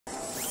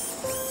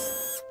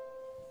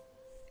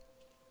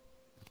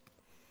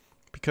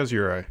because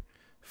you're a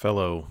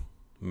fellow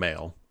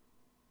male,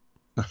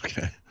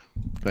 Okay. I will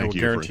Thank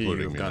you for guarantee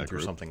including you've me in gone that through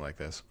group. something like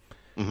this.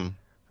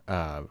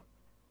 Mm-hmm.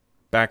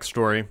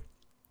 Backstory.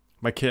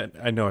 My kid,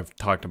 I know I've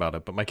talked about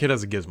it, but my kid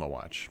has a Gizmo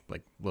watch,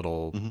 like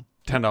little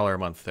 $10 a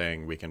month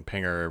thing. We can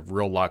ping her,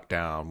 real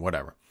lockdown,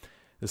 whatever.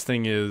 This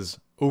thing is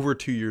over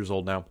 2 years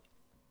old now.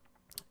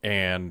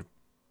 And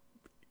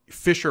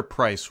Fisher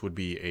Price would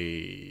be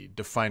a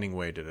defining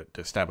way to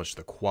establish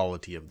the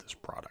quality of this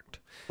product.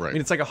 Right. I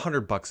mean, it's like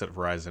 $100 at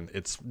Verizon.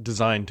 It's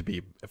designed to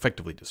be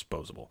effectively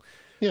disposable.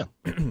 Yeah.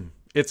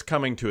 It's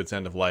coming to its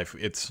end of life.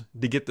 It's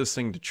to get this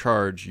thing to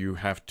charge, you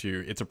have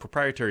to. It's a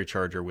proprietary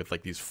charger with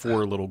like these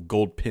 4 little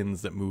gold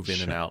pins that move in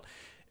and out.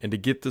 And to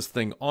get this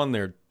thing on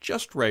there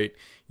just right,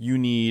 you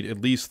need at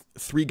least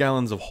 3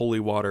 gallons of holy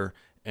water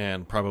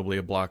and probably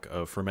a block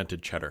of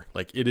fermented cheddar.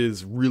 Like, it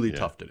is really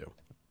tough to do.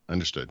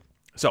 Understood.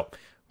 So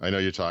I know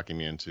you're talking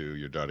me into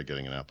your daughter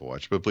getting an Apple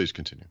Watch, but please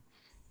continue.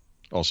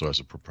 Also has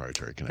a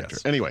proprietary connector.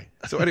 Yes. Anyway.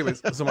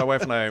 So my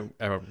wife and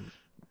I,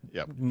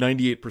 Yep.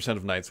 98%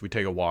 of nights we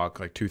take a walk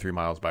like 2-3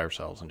 miles by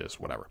ourselves and just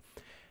whatever.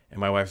 And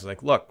my wife's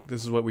like, look,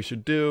 this is what we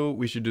should do.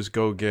 We should just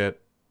go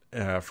get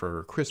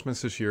for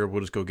Christmas this year. We'll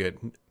just go get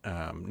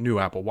new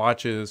Apple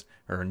Watches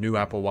or a new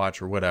Apple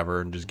Watch or whatever,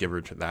 and just give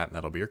her to that, and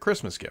that'll be her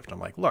Christmas gift. I'm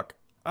like, look,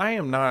 I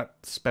am not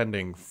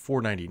spending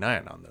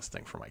 $4.99 on this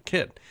thing for my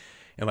kid.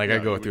 And like, I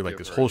go through like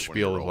this whole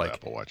spiel of like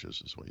Apple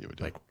Watches is what you would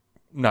do. like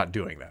not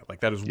doing that.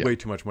 Like, that is way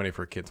too much money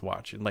for a kid's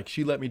watch. And like,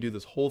 she let me do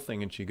this whole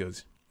thing, and she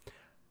goes,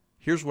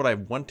 here's what I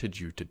wanted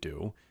you to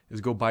do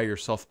is go buy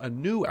yourself a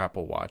new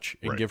Apple Watch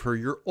and give her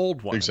your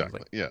old one. Exactly.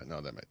 Like, yeah.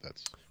 No,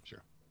 that's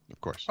sure.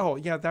 Of course. oh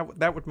yeah,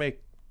 that would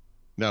make.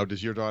 Now,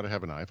 does your daughter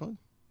have an iPhone?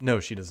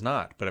 No, she does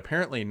not. But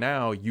apparently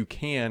now you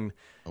can,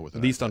 With at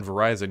an least iPad. on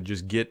Verizon,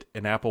 just get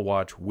an Apple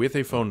Watch with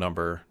a phone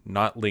number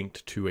not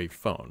linked to a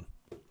phone.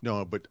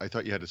 No, but I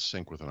thought you had to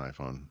sync with an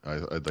iPhone. I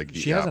like the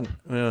She app.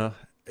 hasn't.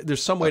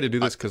 There's some way to do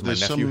this because my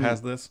there's nephew some-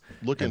 has this.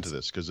 Look into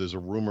this because there's a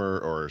rumor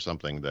or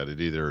something that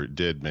it either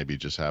did maybe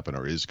just happen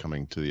or is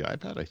coming to the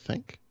iPad, I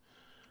think.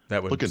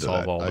 That would Look into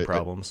solve that. all the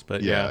problems.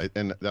 But yeah,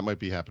 and that might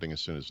be happening as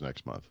soon as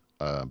next month.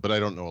 But I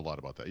don't know a lot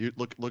about that. You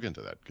look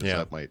into that because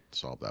that might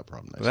solve that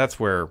problem. Nicely. that's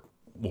where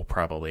we'll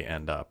probably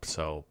end up.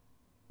 So,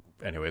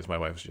 anyways, my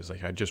wife's just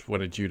like, I just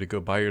wanted you to go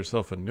buy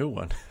yourself a new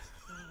one.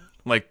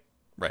 Like,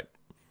 right.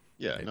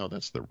 Yeah, no,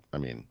 that's the. I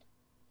mean,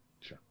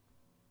 sure.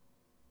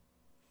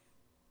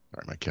 All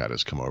right, my cat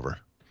has come over,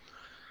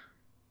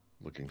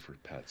 looking for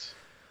pets.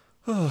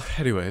 Oh,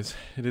 anyways,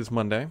 it is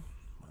Monday.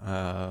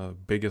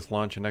 Biggest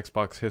launch in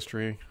Xbox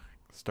history,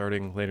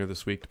 starting later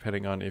this week,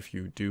 depending on if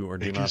you do or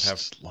do not have.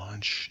 Biggest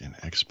launch in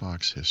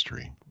Xbox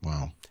history.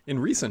 Wow. In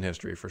recent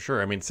history, for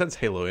sure. I mean, since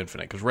Halo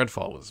Infinite, because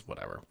Redfall was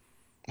whatever.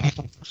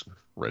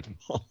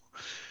 Redfall.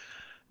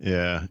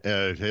 Yeah,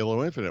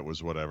 Halo Infinite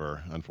was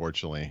whatever,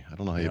 unfortunately. I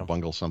don't know how you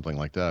bungle something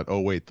like that.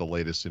 Oh, wait, the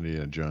latest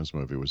Indiana Jones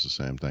movie was the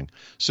same thing.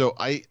 So,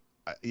 I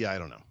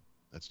don't know.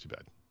 That's too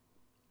bad.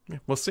 Yeah,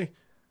 we'll see.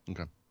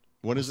 Okay.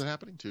 When is it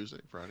happening? Tuesday?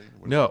 Friday?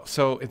 No,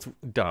 so it's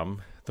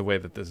dumb the way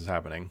that this is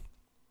happening.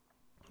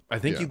 I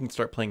think you can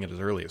start playing it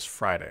as early as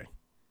Friday,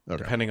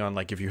 depending on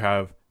like if you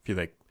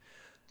like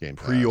Game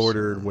Pass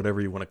pre-ordered, whatever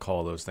you want to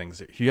call those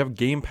things. If you have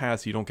Game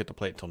Pass, you don't get to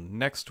play it till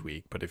next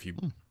week. But if you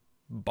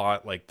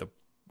bought like the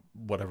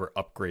whatever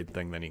upgrade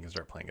thing, then you can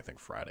start playing I think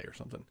Friday or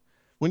something.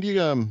 When do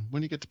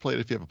you get to play it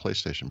if you have a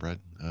PlayStation, Brad?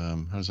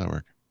 How does that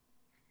work?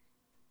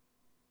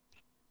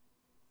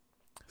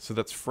 So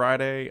that's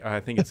Friday.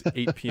 I think it's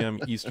 8 p.m.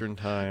 Eastern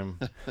time.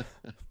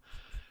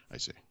 I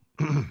see.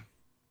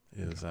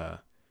 Is the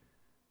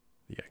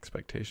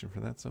expectation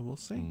for that? So we'll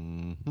see.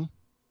 Mm-hmm.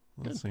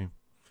 We'll see.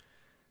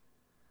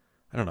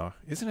 I don't know.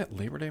 Isn't it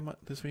Labor Day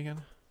this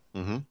weekend?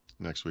 Mm-hmm.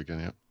 Next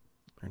weekend, yep.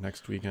 Or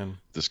next weekend?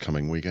 This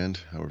coming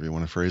weekend, however you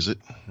want to phrase it.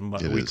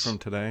 A week from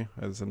today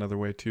as another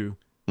way to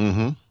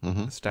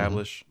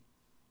establish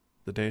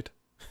the date.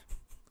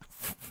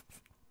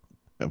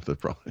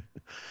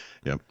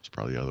 Yep, it's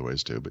probably other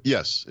ways too. But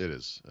yes, it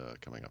is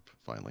coming up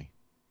finally.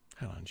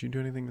 Hold on, did you do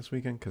anything this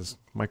weekend? Because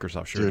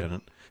Microsoft sure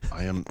didn't.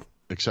 I am,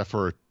 except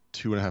for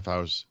 2.5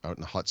 hours out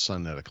in the hot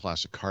sun at a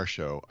classic car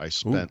show. I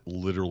spent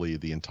literally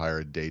the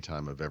entire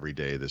daytime of every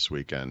day this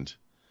weekend,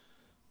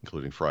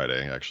 including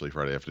Friday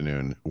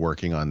afternoon,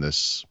 working on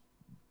this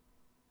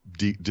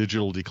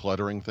digital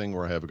decluttering thing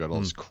where I have got all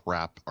this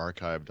crap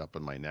archived up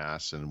in my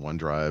NAS and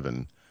OneDrive,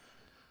 and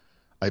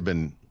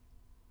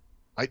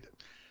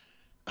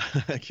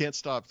I can't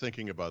stop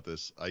thinking about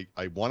this.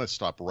 I want to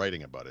stop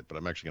writing about it, but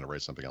I'm actually going to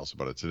write something else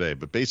about it today.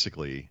 But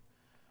basically,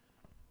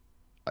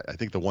 I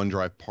think the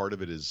OneDrive part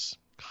of it is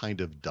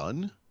kind of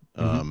done.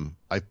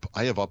 I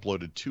have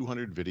uploaded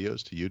 200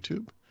 videos to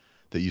YouTube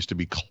that used to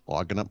be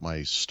clogging up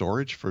my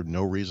storage for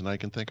no reason I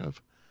can think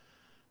of.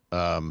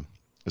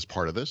 As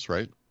part of this,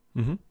 right?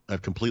 Mm-hmm.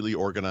 I've completely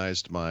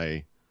organized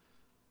my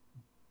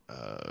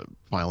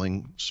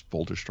filing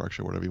folder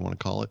structure, whatever you want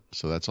to call it.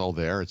 So that's all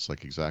there. It's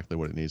like exactly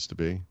what it needs to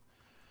be.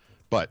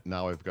 But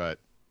now I've got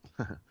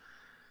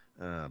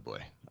Oh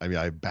boy. I mean,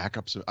 I have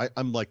backups.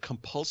 I'm like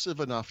compulsive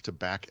enough to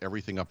back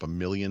everything up a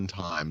million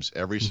times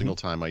every single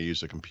time I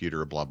use a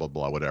computer, blah, blah,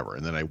 blah, whatever.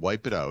 And then I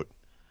wipe it out.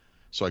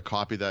 So I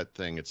copy that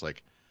thing. It's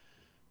like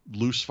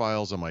loose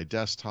files on my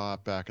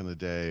desktop back in the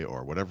day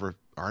or whatever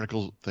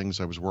article things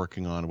I was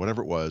working on,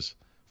 whatever it was,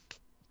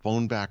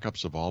 phone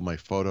backups of all my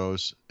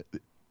photos,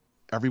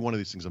 every one of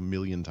these things a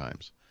million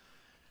times.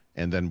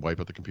 And then wipe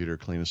out the computer,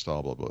 clean,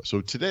 install, blah, blah.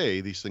 So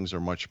today, these things are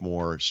much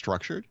more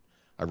structured.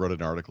 I wrote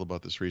an article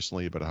about this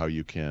recently about how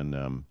you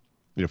can,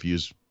 if you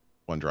use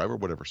OneDrive or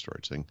whatever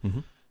storage thing,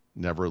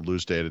 never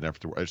lose data, never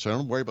to worry. So I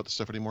don't worry about the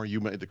stuff anymore.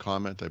 You made the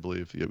comment, I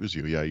believe it was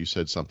you. Yeah, you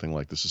said something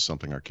like, this is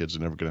something our kids are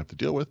never going to have to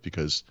deal with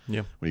because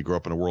when you grow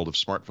up in a world of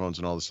smartphones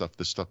and all this stuff,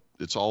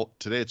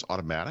 today it's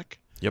automatic.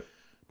 Yep.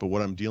 But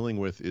what I'm dealing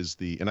with is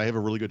and I have a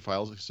really good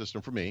file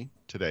system for me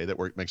today that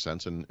makes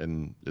sense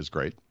and is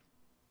great.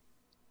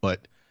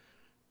 But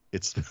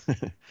it's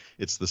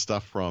it's the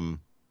stuff from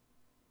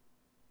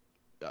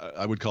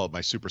I would call it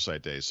my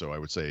supersite days. So I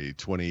would say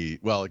 20.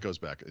 Well, it goes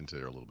back into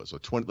there a little bit. So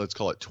 20. Let's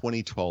call it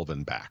 2012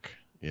 and back.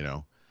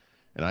 And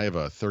I have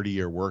a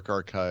 30-year work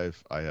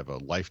archive. I have a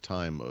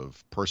lifetime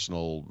of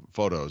personal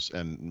photos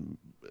and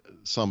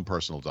some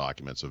personal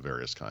documents of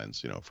various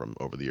kinds. From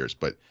over the years.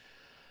 But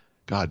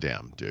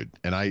goddamn, dude.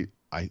 And I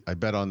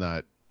bet on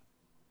that.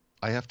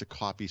 I have to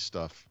copy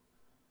stuff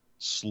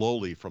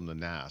slowly from the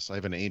NAS. I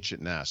have an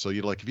ancient NAS. So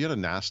if you had a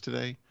NAS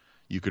today,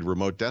 you could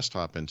remote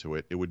desktop into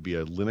it. It would be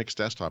a Linux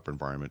desktop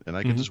environment, and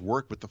I could just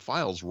work with the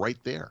files right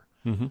there.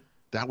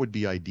 That would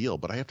be ideal,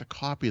 but I have to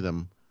copy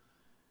them.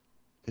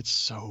 It's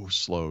so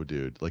slow,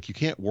 dude. Like you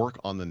can't work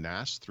on the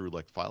NAS through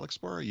like File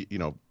Explorer,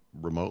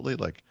 remotely.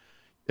 Like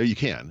you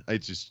can.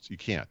 You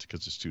can't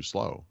because it's too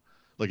slow.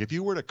 Like if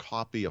you were to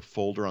copy a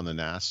folder on the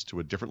NAS to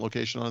a different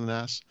location on the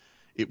NAS,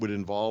 it would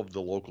involve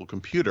the local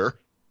computer.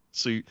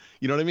 So you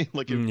know what I mean?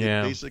 Like it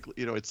basically,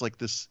 it's like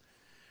this.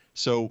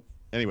 So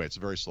anyway, it's a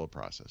very slow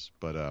process.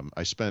 But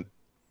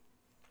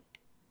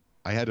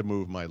I had to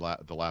move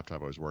the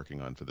laptop I was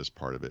working on for this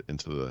part of it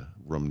into the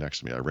room next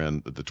to me. I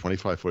ran the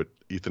 25-foot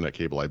Ethernet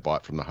cable I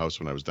bought from the house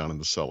when I was down in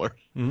the cellar,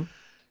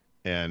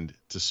 and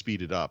to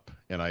speed it up.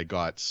 And I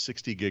got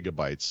 60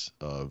 gigabytes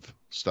of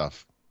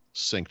stuff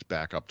synced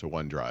back up to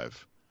OneDrive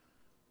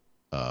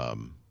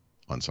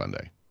on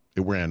Sunday.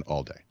 It ran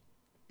all day.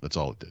 That's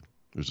all it did.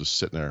 It was just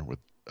sitting there with.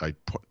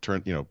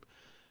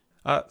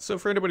 So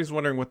for anybody who's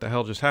wondering what the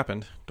hell just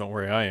happened, don't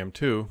worry, I am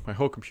too. My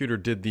whole computer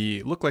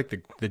looked like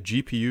the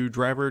GPU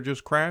driver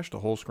just crashed. The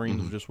whole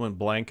screen just went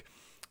blank.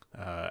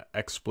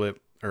 XSplit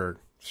or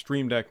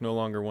Stream Deck no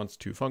longer wants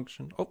to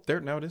function. Oh,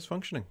 now it is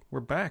functioning. We're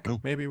back. Oh.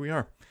 Maybe we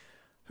are.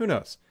 Who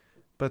knows?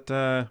 But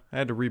I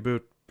had to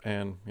reboot,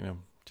 and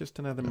just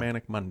another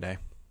manic Monday.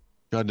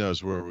 God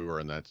knows where we were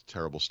in that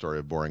terrible story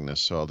of boringness.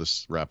 So I'll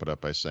just wrap it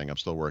up by saying I'm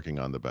still working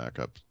on the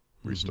backup,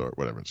 restore,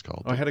 whatever it's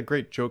called. I had a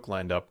great joke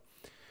lined up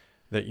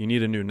that you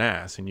need a new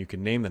NAS, and you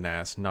can name the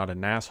NAS, not a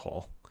NAS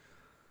hole.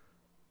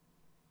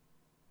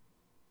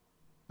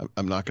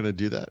 I'm not going to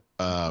do that.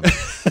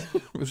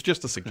 It was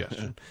just a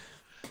suggestion.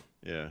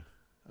 Yeah.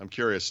 I'm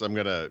curious.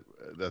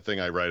 The thing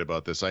I write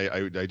about this,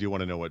 I do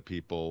want to know what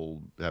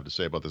people have to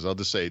say about this. I'll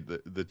just say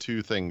the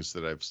two things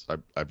that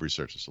I've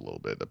researched this a little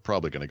bit. I'm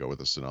probably going to go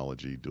with a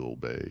Synology dual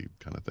bay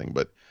kind of thing,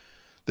 but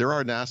there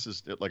are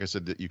NASs, like I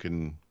said, that you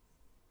can,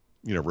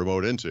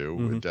 remote into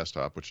with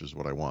desktop, which is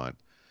what I want.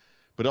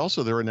 But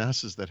also there are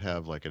NASs that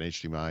have like an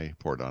HDMI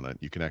port on it.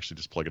 You can actually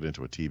just plug it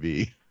into a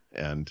TV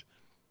and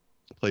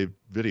play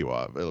media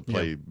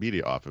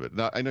off of it.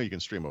 Now, I know you can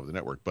stream over the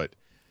network, but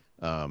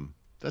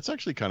that's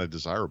actually kind of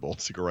desirable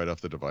to go right off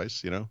the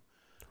device,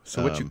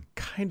 So what you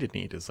kind of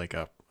need is like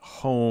a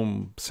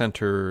home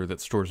center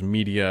that stores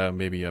media,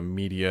 maybe a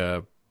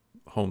media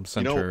home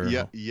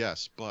center.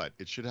 Yes, but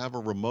it should have a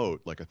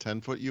remote, like a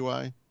 10-foot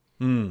UI,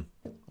 so you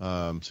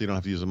don't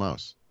have to use a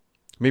mouse.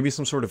 Maybe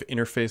some sort of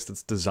interface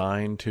that's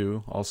designed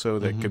to also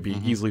that could be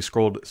easily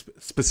scrolled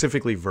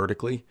specifically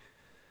vertically.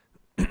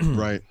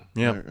 Right.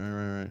 Yeah.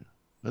 Right.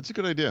 That's a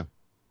good idea.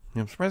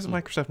 Yeah, I'm surprised that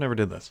Microsoft never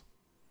did this.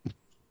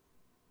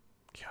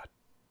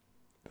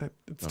 God,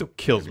 it still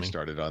kills me.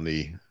 Started on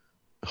the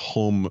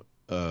home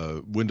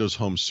Windows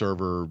Home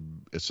Server,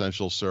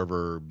 Essential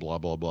Server, blah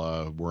blah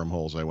blah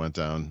wormholes I went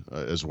down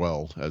as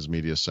well as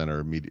Media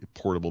Center,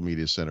 portable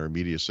Media Center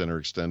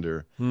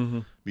Extender,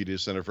 Media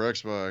Center for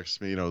Xbox,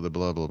 the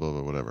blah blah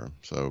blah whatever.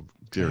 So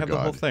dear God, the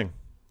whole thing.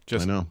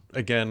 Just I know.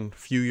 Again, a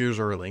few years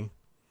early.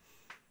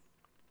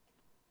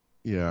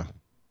 Yeah.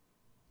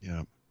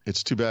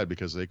 It's too bad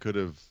because they could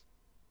have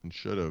and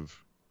should have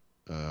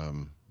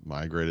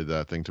migrated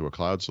that thing to a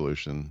cloud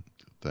solution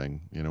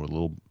thing, with a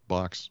little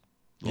box.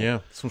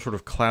 Some sort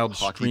of cloud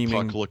hockey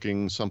streaming puck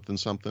looking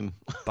something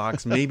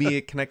box. Maybe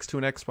it connects to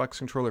an Xbox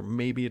controller.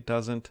 Maybe it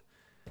doesn't.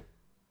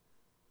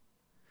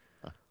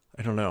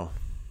 I don't know.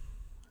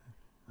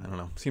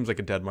 Seems like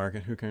a dead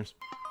market. Who cares?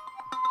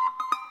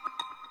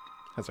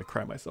 As I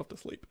cry myself to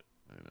sleep.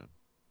 I know.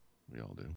 We all do.